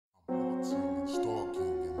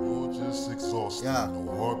stalking, and you're just exhausted. Yeah. No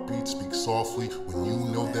heartbeat, speak softly when you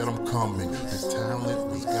know that I'm coming. This talent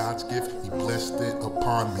was God's gift, He blessed it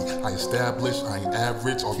upon me. I established I ain't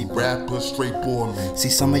average, all these rappers straight bore me. See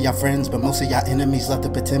some of y'all friends, but most of y'all enemies love to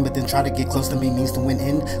pretend, but then try to get close to me means to win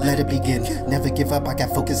in. Let it begin. Never give up, I got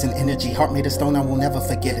focus and energy. Heart made of stone, I will never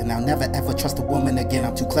forget. And I'll never ever trust a woman again.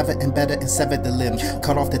 I'm too clever and better and severed the limb.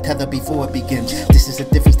 Cut off the tether before it begins. This is a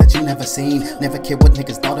difference that you never seen. Never care what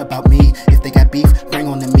niggas thought about me. If they got beef, bring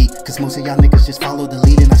on the meat. Cause most of y'all niggas just follow the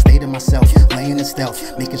lead. And I stayed in myself, laying in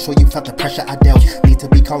stealth, making sure you felt the pressure I dealt. Need to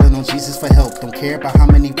be calling on Jesus for help. Don't care about how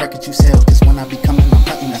many records you sell. Cause when I be coming, I'm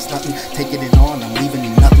hunting, that's nothing. Take it in all and I'm leaving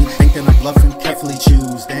you nothing. Think that I'm bluffing, carefully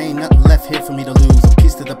choose. There ain't nothing left here for me to lose. A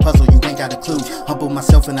piece to the puzzle, you ain't got a clue. Humble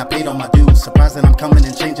myself and I paid all my dues. Surprised that I'm coming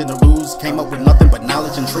and changing the rules. Came up with nothing but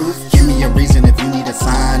knowledge and truth. Give me a reason if you need a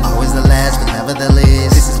sign. Always the last, but never the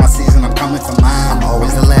least. This is my season, I'm coming for mine. I'm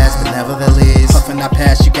always the last, but never the least. Puffin' I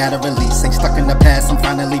pass, you gotta release. Ain't stuck in the past, I'm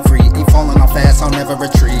finally free. Ain't falling off fast, I'll never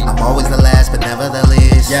retreat. I'm always the last, but never the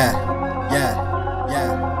least. Yeah, yeah,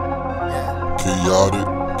 yeah, yeah. Chaotic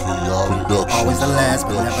production. Always the last,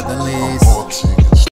 but never the least. I'm haunting